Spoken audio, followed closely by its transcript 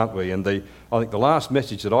aren't we? And I think the last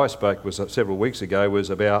message that I spoke was several weeks ago was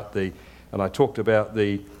about and I talked about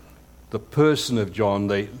the person of John,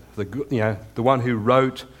 the one who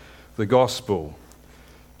wrote the gospel.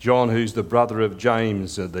 John, who's the brother of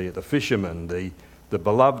James, the fisherman, the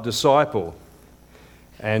beloved disciple.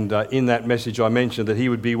 And in that message I mentioned that he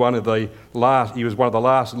would be one of the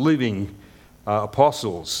last living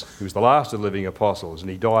apostles. He was the last of the living apostles, and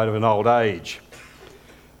he died of an old age.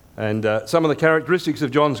 And some of the characteristics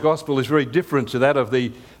of John's gospel is very different to that of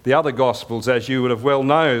the other gospels, as you would have well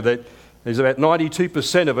know, that there's about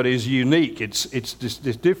 92% of it is unique. It's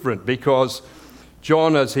different because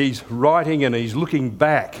John, as he's writing and he's looking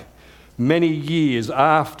back many years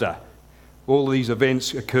after all these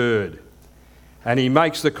events occurred, and he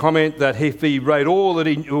makes the comment that if he wrote all that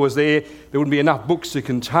he was there wouldn't be enough books to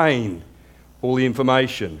contain all the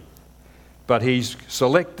information. But he's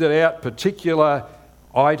selected out particular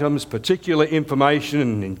items, particular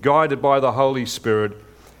information, and guided by the Holy Spirit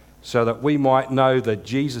so that we might know that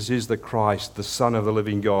Jesus is the Christ, the Son of the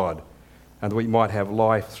living God, and that we might have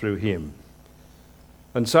life through him.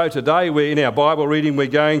 And so today in our Bible reading we're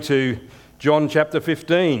going to John chapter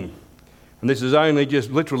 15. And this is only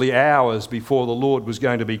just literally hours before the Lord was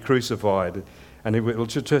going to be crucified. And we'll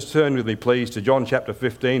just turn with me, please, to John chapter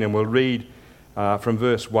 15, and we'll read from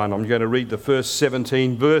verse 1. I'm going to read the first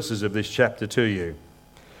 17 verses of this chapter to you.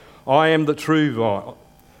 I am the true vine.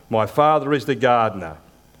 My Father is the gardener.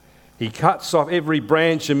 He cuts off every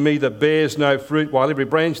branch in me that bears no fruit, while every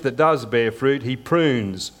branch that does bear fruit, he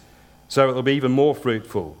prunes, so it will be even more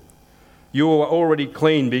fruitful. You are already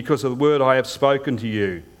clean because of the word I have spoken to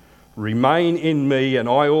you. Remain in me, and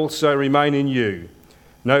I also remain in you.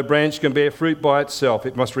 No branch can bear fruit by itself.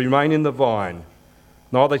 It must remain in the vine.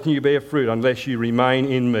 Neither can you bear fruit unless you remain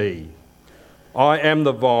in me. I am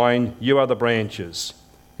the vine, you are the branches.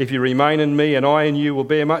 If you remain in me and I in you will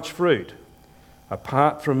bear much fruit.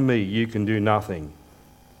 Apart from me, you can do nothing.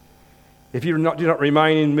 If you do not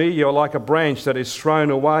remain in me, you are like a branch that is thrown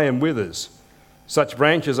away and withers. Such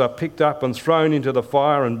branches are picked up and thrown into the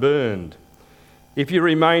fire and burned. If you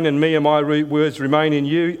remain in me and my words remain in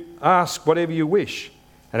you, ask whatever you wish,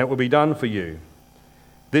 and it will be done for you.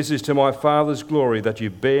 This is to my Father's glory that you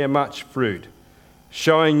bear much fruit,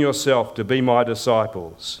 showing yourself to be my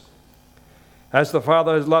disciples. As the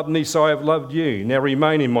Father has loved me, so I have loved you. Now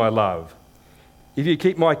remain in my love. If you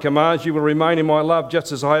keep my commands, you will remain in my love,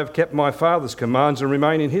 just as I have kept my Father's commands and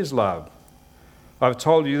remain in his love. I have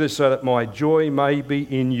told you this so that my joy may be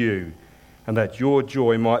in you, and that your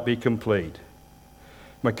joy might be complete.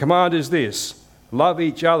 My command is this: love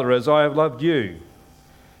each other as I have loved you.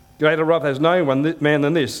 Greater love has no man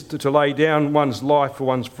than this, to lay down one's life for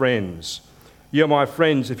one's friends. You are my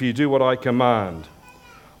friends if you do what I command.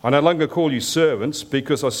 I no longer call you servants,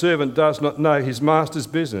 because a servant does not know his master's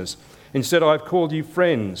business. Instead, I have called you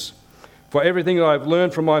friends. For everything I have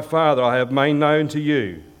learned from my Father I have made known to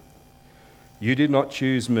you. You did not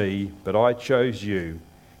choose me, but I chose you,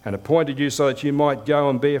 and appointed you so that you might go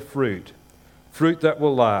and bear fruit, fruit that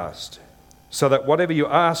will last, so that whatever you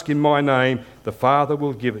ask in my name, the Father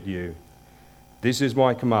will give it you. This is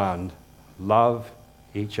my command: love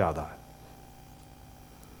each other.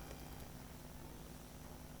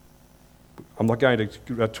 I'm not going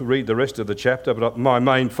to read the rest of the chapter, but my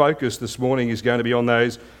main focus this morning is going to be on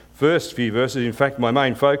those first few verses. In fact, my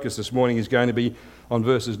main focus this morning is going to be on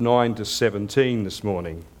verses 9 to 17 this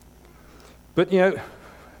morning. But,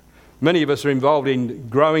 many of us are involved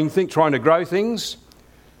in trying to grow things.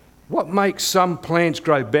 What makes some plants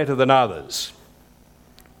grow better than others?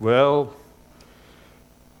 Well,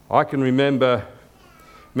 I can remember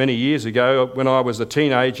many years ago when I was a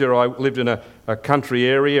teenager, I lived in a country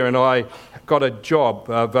area, and I got a job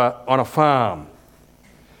on a farm,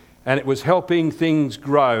 and it was helping things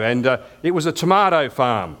grow, and it was a tomato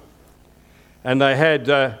farm, and they had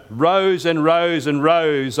rows and rows and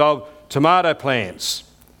rows of tomato plants,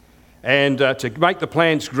 and to make the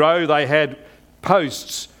plants grow they had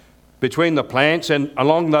posts between the plants, and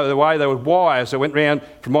along the way there were wires that went round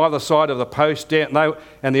from either side of the post down,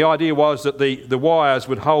 and the idea was that the wires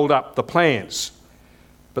would hold up the plants.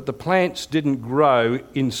 But the plants didn't grow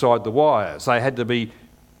inside the wires.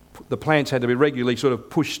 The plants had to be regularly sort of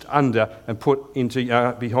pushed under and put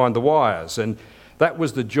into behind the wires. And that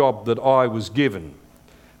was the job that I was given.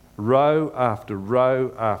 Row after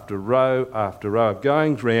row after row after row of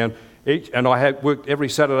going round. And I had worked every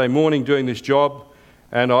Saturday morning doing this job.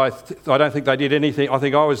 And I don't think they did anything. I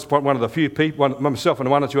think I was one of the few people, myself and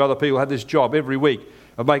one or two other people, had this job every week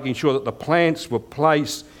of making sure that the plants were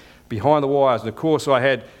placed behind the wires. And of course I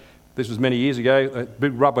had, this was many years ago,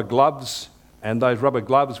 big rubber gloves and those rubber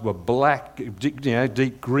gloves were black,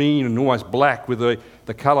 deep green and almost black with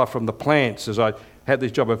the colour from the plants, as I had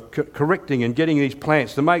this job of correcting and getting these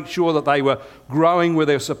plants to make sure that they were growing where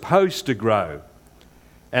they're supposed to grow.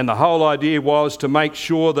 And the whole idea was to make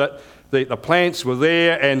sure that the plants were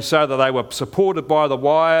there, and so that they were supported by the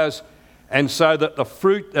wires, and so that the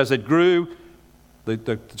fruit as it grew, the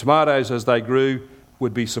tomatoes as they grew,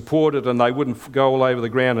 would be supported and they wouldn't go all over the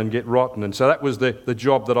ground and get rotten. And so that was the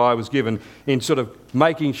job that I was given in sort of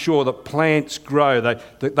making sure that plants grow.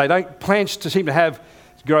 Plants seem to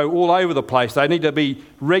grow all over the place. They need to be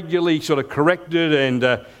regularly sort of corrected,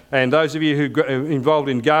 and those of you who are involved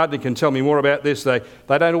in gardening can tell me more about this. They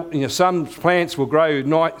don't. Some plants will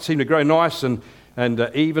seem to grow nice and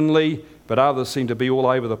evenly, but others seem to be all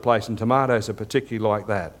over the place, and tomatoes are particularly like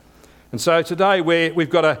that. And so today we've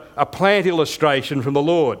got a plant illustration from the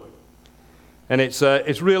Lord, and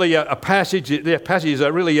it's really a passage. The passages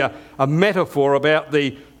are really a metaphor about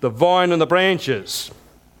the vine and the branches.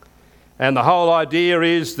 And the whole idea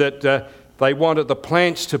is that they wanted the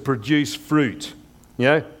plants to produce fruit,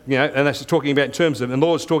 and that's talking about in terms of, and the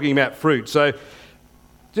Lord's talking about fruit. So,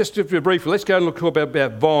 just briefly, let's go and look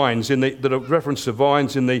about vines the reference to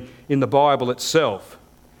vines in the Bible itself.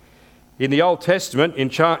 In the Old Testament,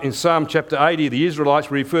 in Psalm chapter 80, the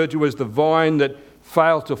Israelites were referred to as the vine that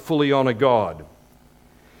failed to fully honour God.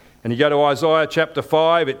 And you go to Isaiah chapter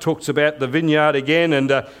 5, it talks about the vineyard again,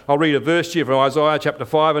 and I'll read a verse here from Isaiah chapter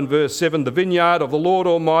 5 and verse 7. The vineyard of the Lord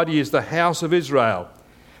Almighty is the house of Israel,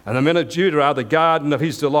 and the men of Judah are the garden of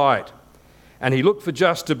his delight. And he looked for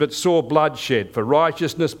justice but saw bloodshed, for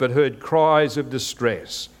righteousness but heard cries of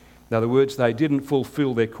distress. In other words, they didn't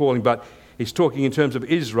fulfil their calling, but he's talking in terms of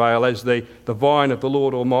Israel as the vine of the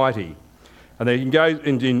Lord Almighty. And then you can go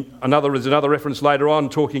there's another reference later on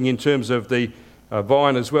talking in terms of the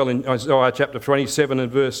vine as well in Isaiah chapter 27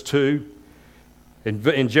 and verse 2.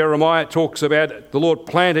 In Jeremiah it talks about the Lord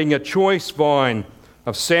planting a choice vine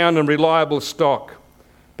of sound and reliable stock.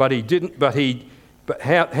 But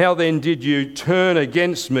how then did you turn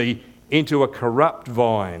against me into a corrupt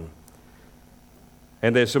vine?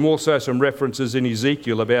 And there's also some references in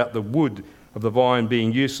Ezekiel about the wood of the vine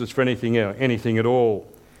being useless for anything at all.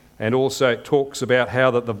 And also it talks about how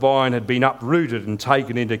that the vine had been uprooted and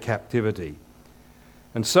taken into captivity.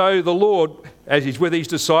 And so the Lord, as he's with his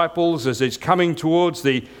disciples, as he's coming towards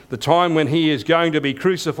the time when he is going to be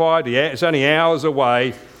crucified, it's only hours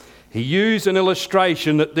away, he used an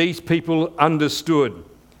illustration that these people understood,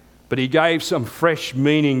 but he gave some fresh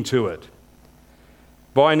meaning to it.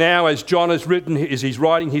 By now, as John has written, as he's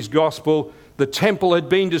writing his gospel, the temple had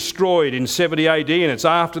been destroyed in 70 AD, and it's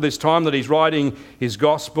after this time that he's writing his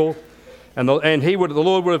gospel. And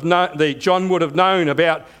John would have known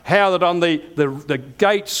about how that on the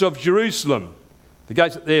gates of Jerusalem,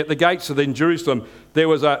 the gates in Jerusalem, there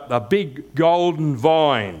was a big golden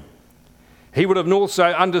vine. He would have also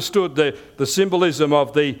understood the symbolism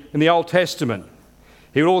in the Old Testament.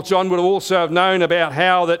 John would have also have known about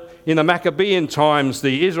how that in the Maccabean times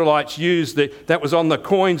the Israelites used that was on the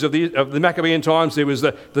coins of the Maccabean times, there was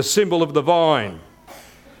the symbol of the vine.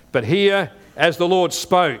 But here, as the Lord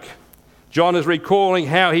spoke, John is recalling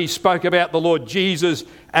how he spoke about the Lord Jesus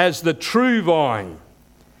as the true vine.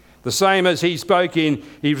 The same as he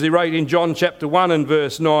wrote in John chapter 1 and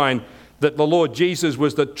verse 9, that the Lord Jesus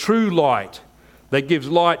was the true light that gives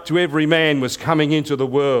light to every man was coming into the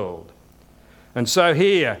world. And so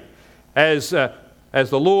here, as the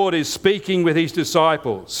Lord is speaking with his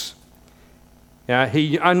disciples,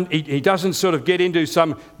 he doesn't sort of get into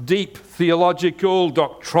some deep theological,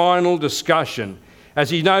 doctrinal discussion, as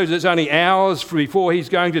he knows it's only hours before he's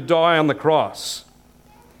going to die on the cross,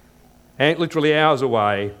 and literally hours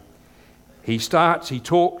away. He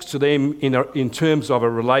talks to them in terms of a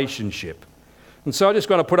relationship. And so I'm just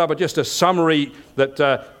going to put up just a summary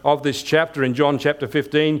of this chapter in John chapter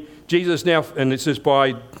 15. Jesus now, and this is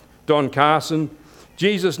by Don Carson,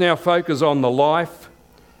 Jesus now focuses on the life,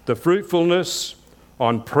 the fruitfulness,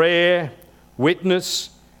 on prayer, witness,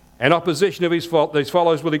 and opposition of these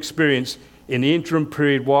followers will experience in the interim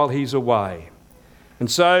period while he's away. And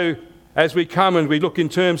so as we come and we look in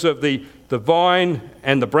terms of the vine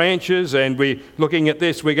and the branches, and we're looking at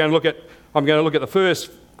this, I'm going to look at the first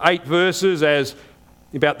 8 verses as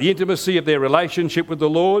about the intimacy of their relationship with the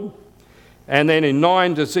Lord. And then in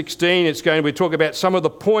 9 to 16, we talk about some of the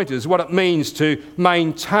pointers, what it means to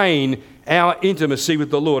maintain our intimacy with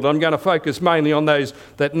the Lord. I'm going to focus mainly on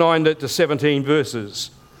that 9 to 17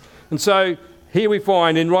 verses. And so here we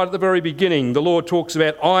find, right at the very beginning, the Lord talks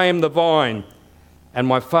about, I am the vine and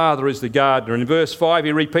my Father is the gardener. And in verse 5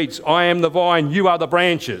 he repeats, I am the vine, you are the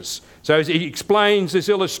branches. So as he explains this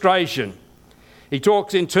illustration, He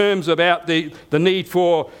talks in terms about the need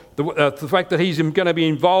for the fact that he's going to be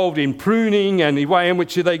involved in pruning and the way in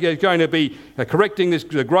which they're going to be correcting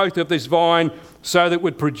the growth of this vine so that it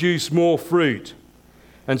would produce more fruit.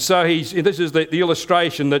 And so this is the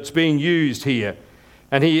illustration that's being used here.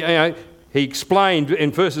 And he explained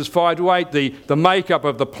in verses 5 to 8 the makeup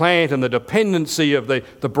of the plant and the dependency of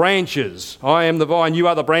the branches. I am the vine, you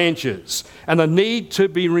are the branches. And the need to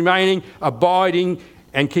be remaining, abiding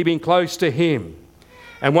and keeping close to him.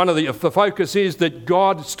 And one of the focus is that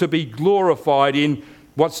God's to be glorified in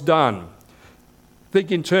what's done.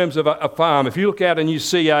 Think in terms of a farm. If you look out and you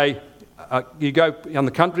see you go on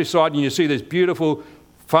the countryside and you see this beautiful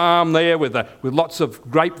farm there with lots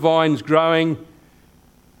of grapevines growing,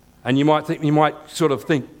 and you might sort of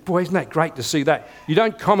think, boy, isn't that great to see that? You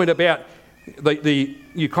don't comment about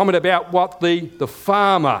you comment about what the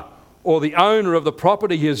farmer or the owner of the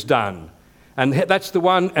property has done, and that's the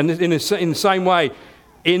one. And in the same way,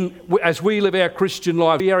 as we live our Christian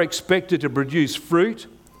life, we are expected to produce fruit,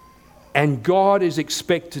 and God is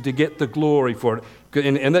expected to get the glory for it.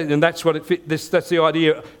 And that's what that's the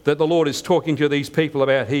idea that the Lord is talking to these people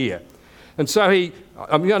about here. And so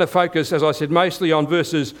I'm going to focus, as I said, mostly on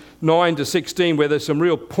verses 9 to 16, where there's some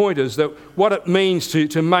real pointers that what it means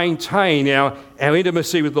to maintain our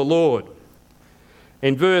intimacy with the Lord.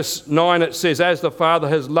 In verse 9 it says, "As the Father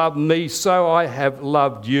has loved me, so I have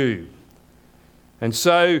loved you." And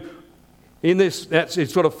so in this,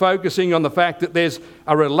 it's sort of focusing on the fact that there's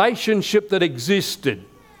a relationship that existed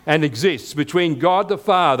and exists between God the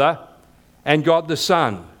Father and God the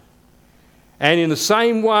Son. And in the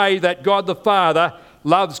same way that God the Father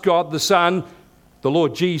loves God the Son, the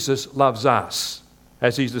Lord Jesus loves us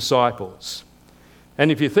as his disciples.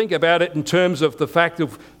 And if you think about it in terms of the fact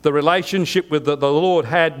of the relationship that the Lord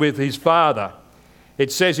had with his Father,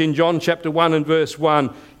 it says in John chapter 1 and verse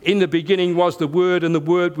 1, "In the beginning was the Word, and the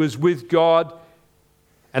Word was with God,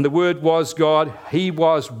 and the Word was God. He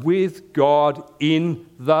was with God in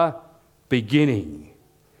the beginning."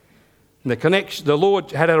 And the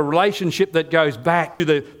Lord had a relationship that goes back to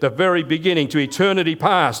the very beginning, to eternity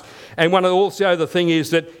past. And also the thing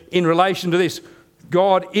is that in relation to this,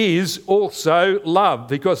 God is also love,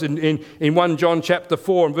 because in 1 John chapter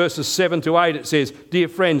 4 and verses 7 to 8 it says, "Dear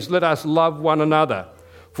friends, let us love one another,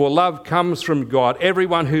 for love comes from God.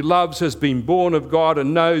 Everyone who loves has been born of God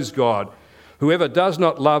and knows God. Whoever does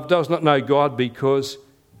not love does not know God, because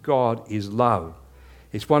God is love."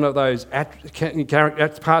 It's one of those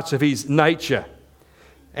parts of his nature.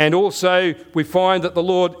 And also we find that the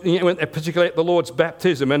Lord, particularly at the Lord's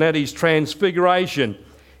baptism and at his transfiguration,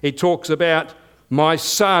 it talks about "my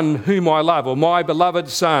Son whom I love," or "my beloved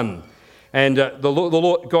Son." And the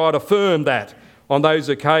Lord God affirmed that on those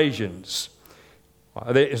occasions.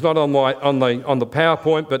 It's not on the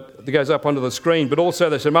PowerPoint, but it goes up onto the screen. But also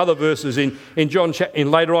there's some other verses in John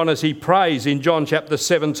later on as he prays in John chapter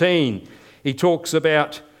 17. He talks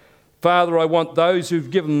about, "Father, I want those who've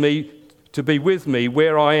given me to be with me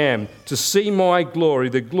where I am, to see my glory,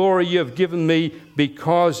 the glory you have given me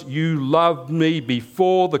because you loved me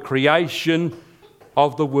before the creation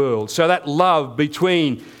of the world." So that love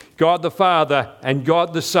between God the Father and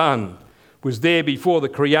God the Son was there before the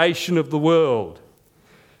creation of the world.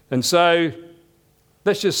 And so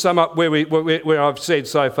let's just sum up where I've said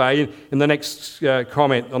so far in the next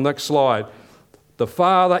comment, on the next slide. The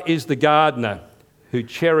Father is the gardener who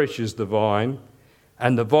cherishes the vine,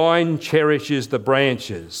 and the vine cherishes the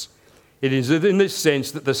branches. It is in this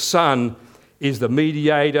sense that the Son is the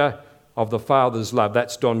mediator of the Father's love.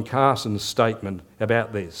 That's Don Carson's statement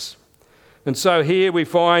about this. And so here we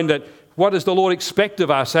find that what does the Lord expect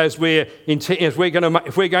of us if we're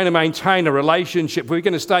going to maintain a relationship, if we're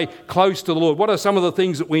going to stay close to the Lord? What are some of the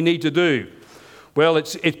things that we need to do? Well,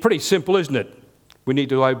 it's pretty simple, isn't it? We need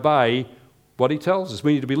to obey what he tells us.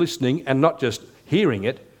 We need to be listening and not just hearing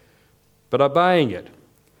it, but obeying it.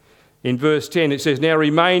 In verse 10 it says, "Now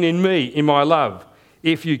remain in me, in my love.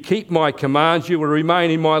 If you keep my commands, you will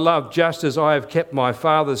remain in my love, just as I have kept my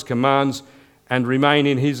Father's commands and remain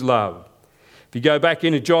in his love." If you go back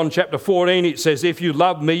into John chapter 14, it says, "If you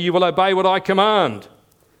love me, you will obey what I command."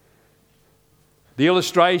 The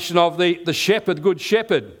illustration of the shepherd, good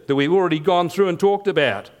shepherd, that we've already gone through and talked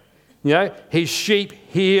about. You know, his sheep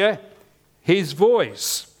hear his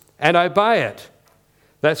voice and obey it.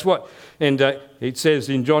 That's what, and it says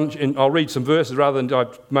in John, and I'll read some verses rather than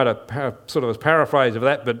I've made a sort of a paraphrase of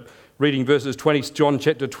that, but reading verses 20, John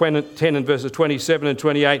chapter 10 and verses 27 and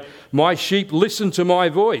 28, "My sheep listen to my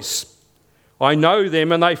voice. I know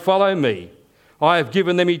them and they follow me. I have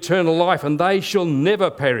given them eternal life and they shall never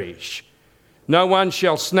perish. No one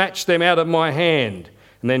shall snatch them out of my hand.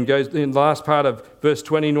 And then goes in the last part of verse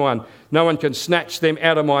 21, no one can snatch them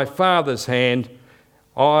out of my Father's hand.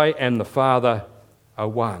 I and the Father are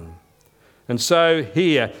one. And so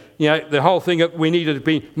here, the whole thing that we need to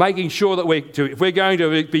be making sure that if we're going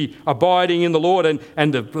to be abiding in the Lord,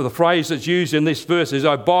 and the phrase that's used in this verse is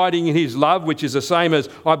abiding in his love, which is the same as,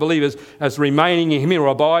 I believe, as remaining in him or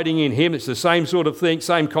abiding in him. It's the same sort of thing,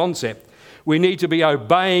 same concept. We need to be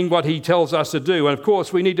obeying what he tells us to do. And of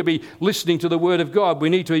course, we need to be listening to the word of God. We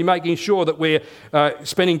need to be making sure that we're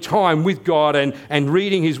spending time with God and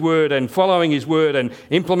reading his word and following his word and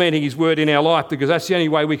implementing his word in our life, because that's the only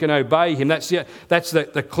way we can obey him. That's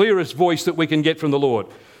the clearest voice that we can get from the Lord.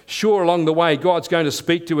 Sure, along the way, God's going to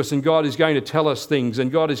speak to us, and God is going to tell us things,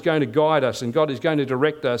 and God is going to guide us, and God is going to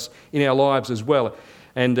direct us in our lives as well.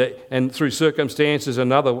 And through circumstances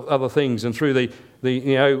and other things, and through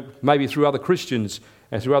maybe through other Christians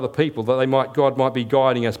and through other people that God might be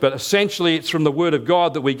guiding us. But essentially, it's from the Word of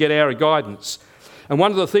God that we get our guidance. And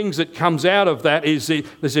one of the things that comes out of that is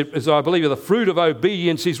I believe, the fruit of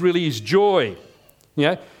obedience is joy.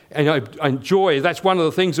 And joy. That's one of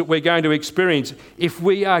the things that we're going to experience if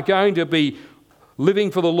we are going to be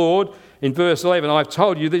living for the Lord. In verse 11, I've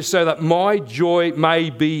told you this so that my joy may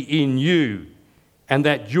be in you, and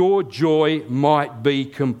that your joy might be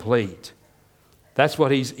complete. That's what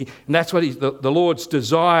the Lord's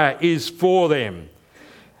desire is for them.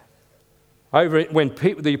 When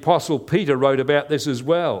the Apostle Peter wrote about this as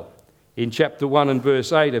well, in chapter 1 and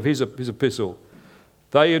verse 8 of his epistle.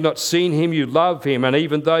 Though you have not seen him, you love him, and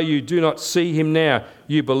even though you do not see him now,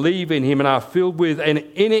 you believe in him and are filled with an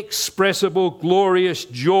inexpressible, glorious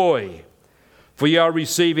joy. For you are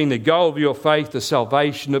receiving the goal of your faith, the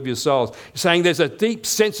salvation of your souls. Saying there's a deep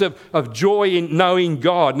sense of joy in knowing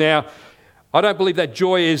God. Now, I don't believe that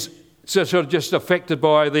joy is sort of just affected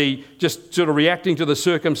by just sort of reacting to the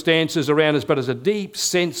circumstances around us, but there's a deep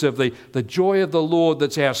sense of the joy of the Lord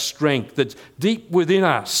that's our strength, that's deep within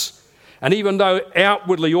us. And even though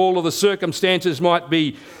outwardly all of the circumstances might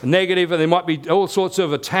be negative and there might be all sorts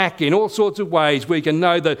of attack in all sorts of ways, we can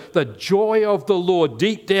know that the joy of the Lord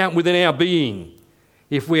deep down within our being.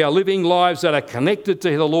 If we are living lives that are connected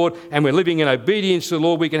to the Lord and we're living in obedience to the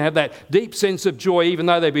Lord, we can have that deep sense of joy, even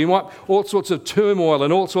though there be all sorts of turmoil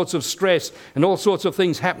and all sorts of stress and all sorts of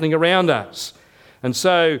things happening around us. And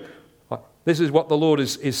so this is what the Lord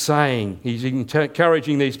is saying. He's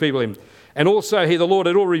encouraging these people. And also here the Lord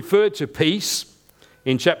had already referred to peace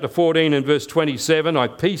in chapter 14 and verse 27.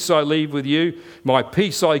 Peace I leave with you, my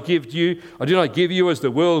peace I give to you. I do not give you as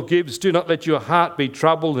the world gives. Do not let your heart be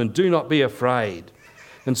troubled and do not be afraid.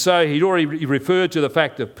 And so he'd already referred to the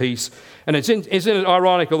fact of peace. And isn't it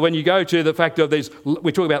ironical when you go to the fact of this,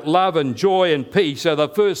 we talk about love and joy and peace, so the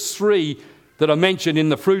first three that are mentioned in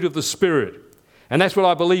the fruit of the Spirit. And that's what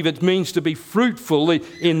I believe it means to be fruitful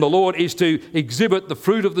in the Lord, is to exhibit the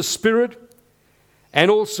fruit of the Spirit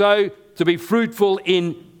and also to be fruitful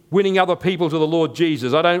in winning other people to the Lord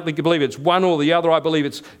Jesus. I don't believe it's one or the other. I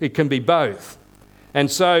believe it can be both.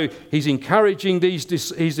 And so he's encouraging his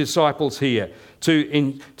disciples here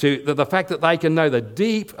to the fact that they can know the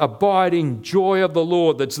deep, abiding joy of the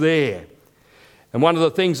Lord that's there. And one of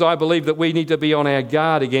the things I believe that we need to be on our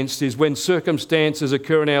guard against is when circumstances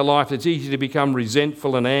occur in our life, it's easy to become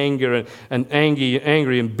resentful and angry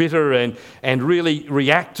and bitter and really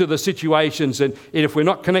react to the situations. And if we're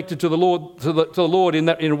not connected to the Lord, to the Lord in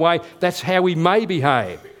a way, that's how we may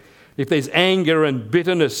behave. If there's anger and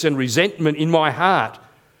bitterness and resentment in my heart,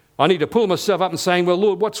 I need to pull myself up and saying, well,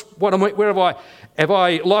 Lord, where have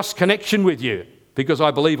I lost connection with you? Because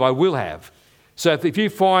I believe I will have. So if you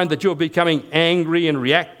find that you're becoming angry and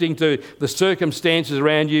reacting to the circumstances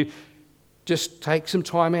around you, just take some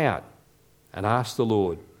time out and ask the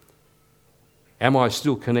Lord, am I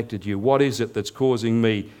still connected to you? What is it that's causing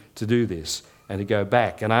me to do this? And to go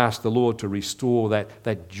back and ask the Lord to restore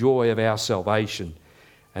that joy of our salvation.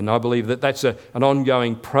 And I believe that that's an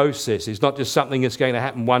ongoing process. It's not just something that's going to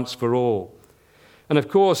happen once for all. And of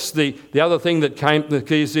course, the other thing that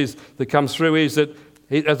comes through is that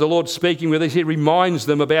as the Lord's speaking with us, he reminds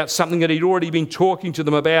them about something that he'd already been talking to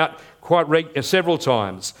them about several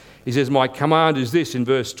times. He says, my command is this in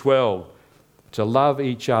verse 12, to love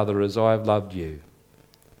each other as I have loved you.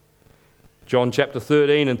 John chapter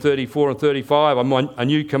 13 and 34 and 35, a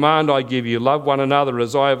new command I give you, love one another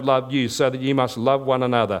as I have loved you, so that you must love one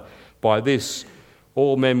another. By this,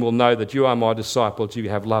 all men will know that you are my disciples, you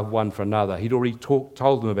have love one for another. He'd already told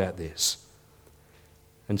them about this.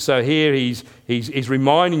 And so here he's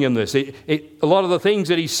reminding them this. A lot of the things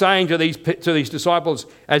that he's saying to these disciples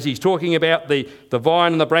as he's talking about the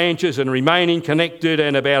vine and the branches and remaining connected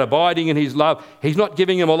and about abiding in his love, he's not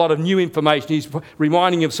giving them a lot of new information. He's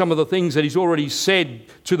reminding them of some of the things that he's already said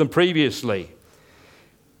to them previously.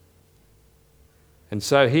 And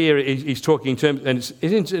so here he's talking in terms, and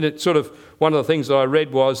isn't it sort of one of the things that I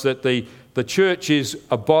read was that the church is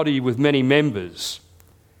a body with many members.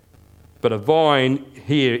 But a vine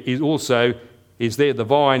here is there. The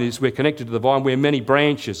vine is, we're connected to the vine. We're many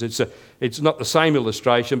branches. It's not the same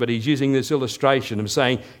illustration, but he's using this illustration of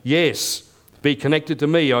saying, yes, be connected to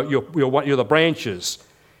me. You're the branches.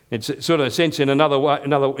 It's sort of a sense in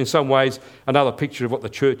in some ways, another picture of what the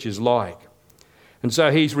church is like. And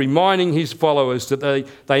so he's reminding his followers that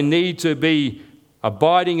they need to be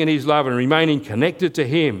abiding in his love and remaining connected to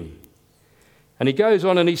him. And he goes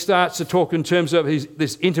on and he starts to talk in terms of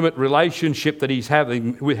this intimate relationship that he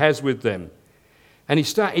has with them. And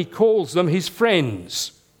he calls them his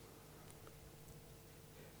friends.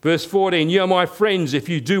 Verse 14, you are my friends if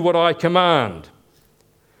you do what I command.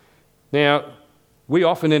 Now, we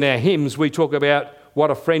often in our hymns, we talk about what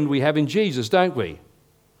a friend we have in Jesus, don't we?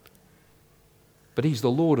 But he's the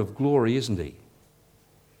Lord of glory, isn't he?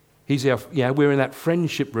 We're in that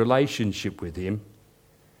friendship relationship with him.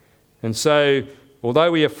 And so, although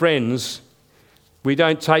we are friends, we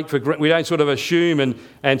don't sort of assume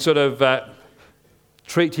and sort of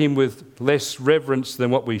treat him with less reverence than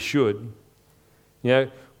what we should.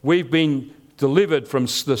 We've been delivered from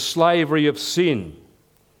the slavery of sin.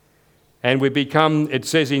 And we become, it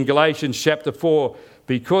says in Galatians chapter 4,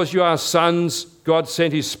 because you are sons, God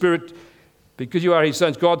sent his Spirit, because you are his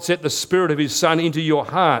sons, God sent the Spirit of his Son into your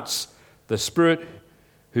hearts, the Spirit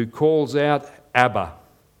who calls out, Abba,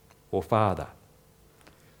 or Father.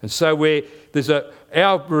 And so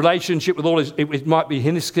our relationship with all it might be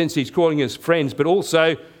in this sense he's calling us friends, but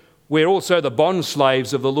also we're also the bond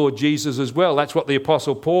slaves of the Lord Jesus as well. That's what the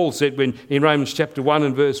Apostle Paul said in Romans chapter 1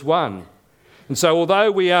 and verse 1. And so although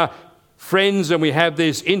we are friends and we have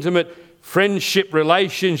this intimate friendship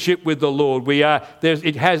relationship with the Lord,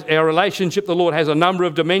 our relationship with the Lord has a number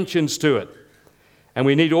of dimensions to it. And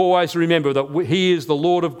we need to always remember that he is the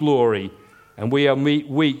Lord of glory and we are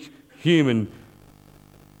weak humans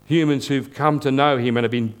who've come to know him and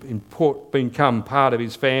have become part of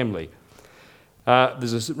his family.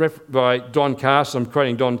 There's a by Don Carson. I'm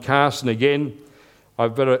quoting Don Carson again.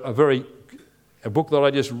 I've got a book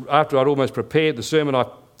that after I'd almost prepared the sermon, I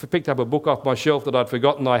picked up a book off my shelf that I'd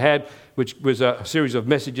forgotten I had, which was a series of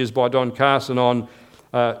messages by Don Carson on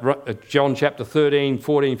John chapter 13,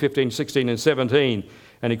 14, 15, 16 and 17.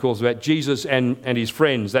 And he calls about Jesus and his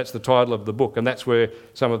friends. That's the title of the book, and that's where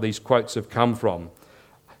some of these quotes have come from.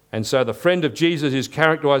 And so the friend of Jesus is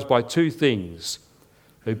characterised by two things.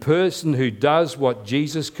 A person who does what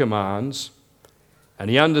Jesus commands,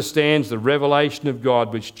 and he understands the revelation of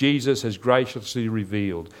God which Jesus has graciously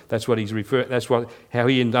revealed. That's what he's referring. That's how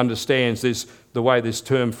he understands this. The way this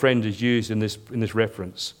term "friend" is used in this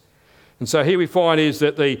reference. And so here we find is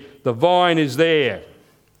that the vine is there.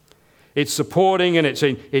 It's supporting and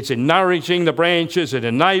it's nourishing the branches. It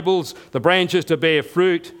enables the branches to bear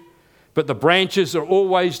fruit. But the branches are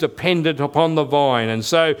always dependent upon the vine. And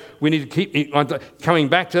so we need to keep coming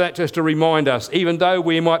back to that just to remind us, even though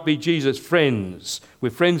we might be Jesus' friends, we're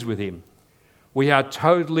friends with him, we are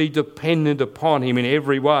totally dependent upon him in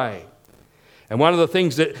every way. And one of the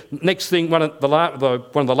things one of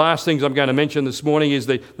the last things I'm going to mention this morning is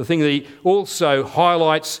the thing that he also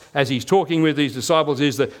highlights as he's talking with these disciples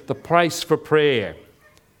is the place for prayer.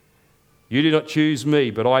 You did not choose me,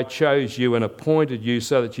 but I chose you and appointed you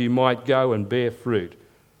so that you might go and bear fruit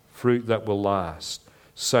that will last,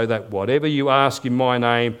 so that whatever you ask in my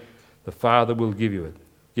name, the Father will give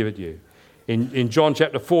it you. In John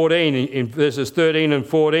chapter 14, in verses 13 and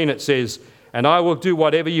 14, it says, and I will do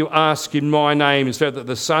whatever you ask in my name, so that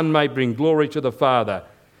the Son may bring glory to the Father.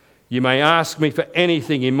 You may ask me for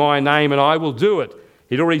anything in my name, and I will do it.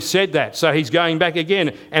 He'd already said that, so he's going back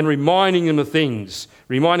again and reminding them of things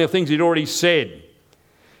he'd already said.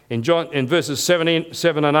 In verses 7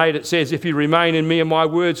 and 8, it says, if you remain in me and my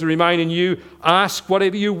words remain in you, ask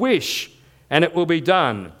whatever you wish, and it will be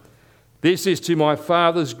done. This is to my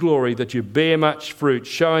Father's glory, that you bear much fruit,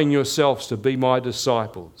 showing yourselves to be my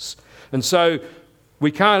disciples. And so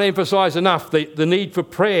we can't emphasise enough the need for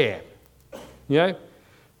prayer.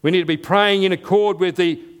 We need to be praying in accord with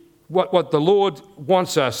what the Lord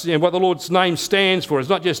wants us, what the Lord's name stands for. It's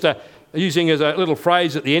not just using as a little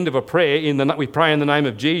phrase at the end of a prayer, we pray in the name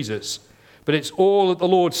of Jesus, but it's all that the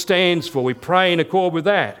Lord stands for. We pray in accord with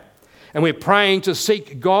that. And we're praying to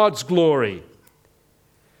seek God's glory.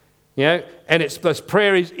 And this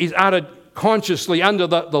prayer is uttered consciously under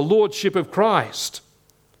the lordship of Christ.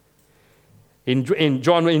 In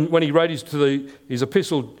John, when he wrote his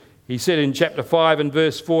epistle, he said in chapter 5 and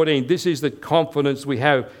verse 14, this is the confidence we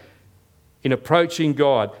have in approaching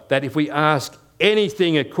God, that if we ask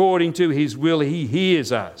anything according to his will, he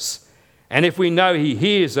hears us. And if we know he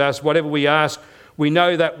hears us, whatever we ask, we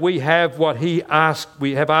know that we have what we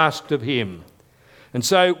have asked of him. And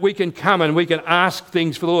so we can come and we can ask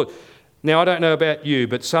things for the Lord. Now, I don't know about you,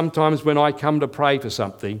 but sometimes when I come to pray for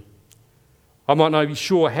something, I might not be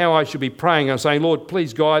sure how I should be praying. I'm saying, Lord,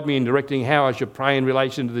 please guide me in directing how I should pray in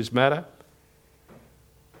relation to this matter.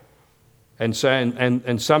 And so, and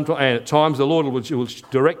at times the Lord will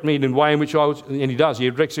direct me in a way in which and he does. He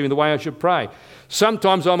directs me in the way I should pray.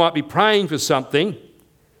 Sometimes I might be praying for something,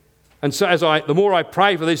 and so the more I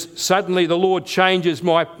pray for this, suddenly the Lord changes,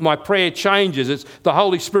 my prayer changes. The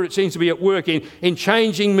Holy Spirit seems to be at work in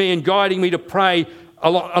changing me and guiding me to pray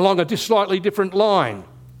along a slightly different line.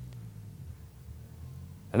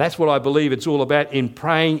 And that's what I believe it's all about, in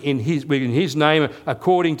praying in His name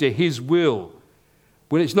according to His will.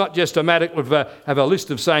 When it's not just a matter of a list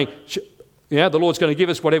of saying, the Lord's going to give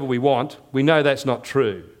us whatever we want. We know that's not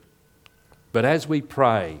true. But as we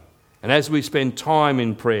pray and as we spend time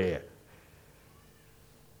in prayer,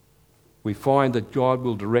 we find that God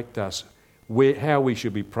will direct us how we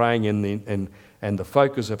should be praying and the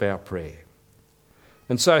focus of our prayer.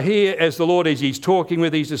 And so here, as the Lord He's talking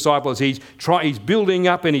with His disciples, He's building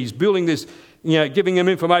up and He's building this, giving them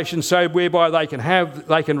information so whereby they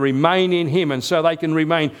can remain in Him, and so they can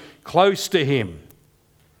remain close to Him.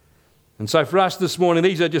 And so for us this morning,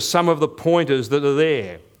 these are just some of the pointers that are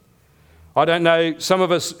there. I don't know, some of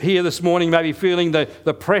us here this morning may be feeling that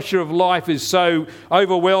the pressure of life is so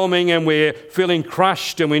overwhelming and we're feeling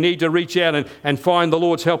crushed and we need to reach out and find the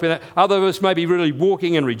Lord's help in that. Others of us may be really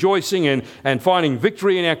walking and rejoicing and finding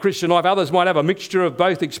victory in our Christian life. Others might have a mixture of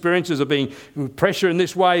both experiences of being pressure in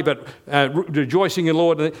this way but rejoicing in the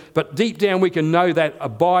Lord. But deep down we can know that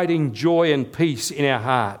abiding joy and peace in our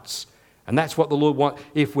hearts. And that's what the Lord wants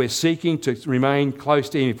if we're seeking to remain close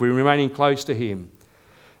to Him, if we're remaining close to Him.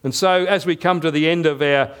 And so as we come to the end of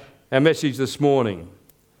our message this morning,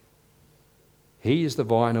 He is the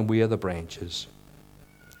vine and we are the branches.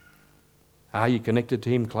 Are you connected to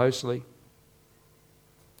Him closely?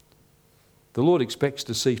 The Lord expects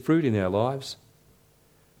to see fruit in our lives,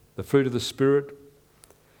 the fruit of the Spirit.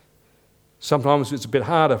 Sometimes it's a bit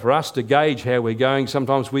harder for us to gauge how we're going.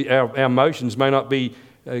 Sometimes our emotions may not be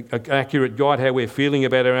an accurate guide how we're feeling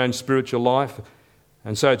about our own spiritual life.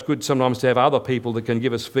 And so it's good sometimes to have other people that can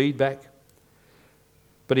give us feedback.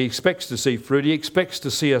 But He expects to see fruit. He expects to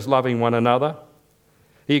see us loving one another.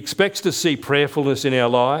 He expects to see prayerfulness in our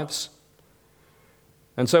lives.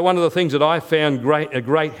 And so one of the things that I found a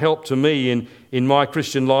great help to me in my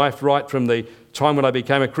Christian life, right from the time when I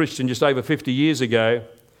became a Christian just over 50 years ago.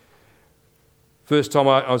 First time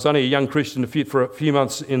I was only a young Christian for a few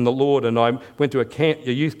months in the Lord, and I went to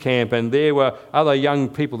a youth camp, and there were other young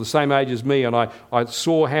people the same age as me, and I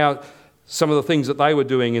saw how some of the things that they were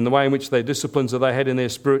doing in the way in which their disciplines that they had in their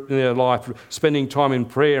spirit, in their life, spending time in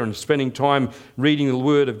prayer and spending time reading the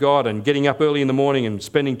Word of God and getting up early in the morning and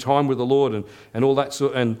spending time with the Lord and all that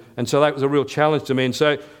sort. And so that was a real challenge to me. And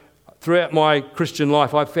so throughout my Christian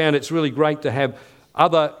life, I found it's really great to have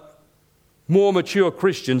other more mature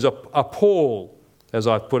Christians, a Paul, as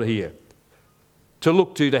I've put here, to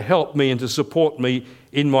look to help me and to support me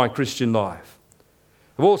in my Christian life.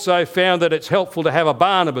 I've also found that it's helpful to have a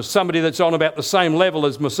Barnabas, somebody that's on about the same level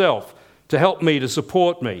as myself, to help me, to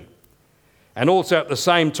support me. And also at the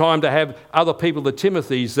same time to have other people, the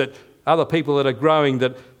Timothys, other people that are growing,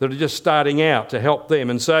 that are just starting out, to help them.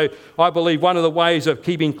 And so I believe one of the ways of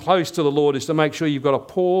keeping close to the Lord is to make sure you've got a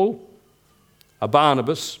Paul, a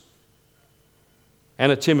Barnabas,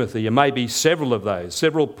 and a Timothy, and maybe several of those,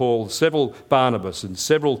 several Pauls, several Barnabas, and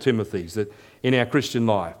several Timothys that in our Christian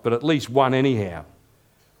life, but at least one anyhow,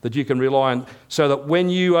 that you can rely on, so that when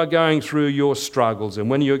you are going through your struggles and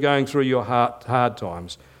when you're going through your hard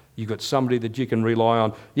times, you've got somebody that you can rely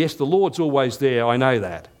on. Yes, the Lord's always there, I know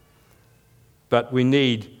that, but we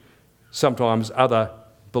need sometimes other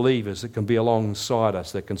believers that can be alongside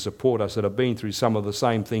us, that can support us, that have been through some of the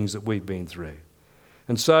same things that we've been through.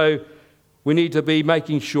 And so we need to be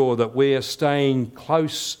making sure that we're staying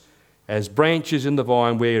close as branches in the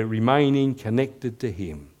vine, we're remaining connected to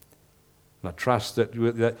Him. And I trust that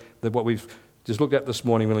what we've just looked at this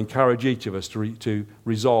morning will encourage each of us to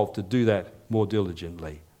resolve to do that more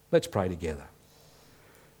diligently. Let's pray together.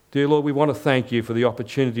 Dear Lord, we want to thank You for the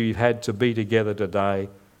opportunity we've had to be together today.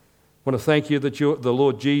 I want to thank you that the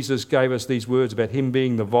Lord Jesus gave us these words about him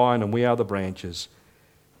being the vine and we are the branches.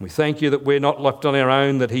 We thank you that we're not left on our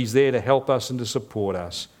own, that he's there to help us and to support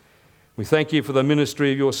us. We thank you for the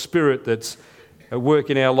ministry of your Spirit that's at work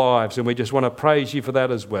in our lives, and we just want to praise you for that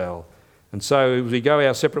as well. And so as we go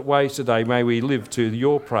our separate ways today, may we live to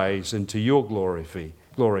your praise and to your glory.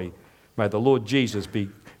 May the Lord Jesus be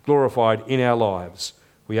glorified in our lives.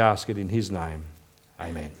 We ask it in his name.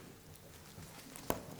 Amen.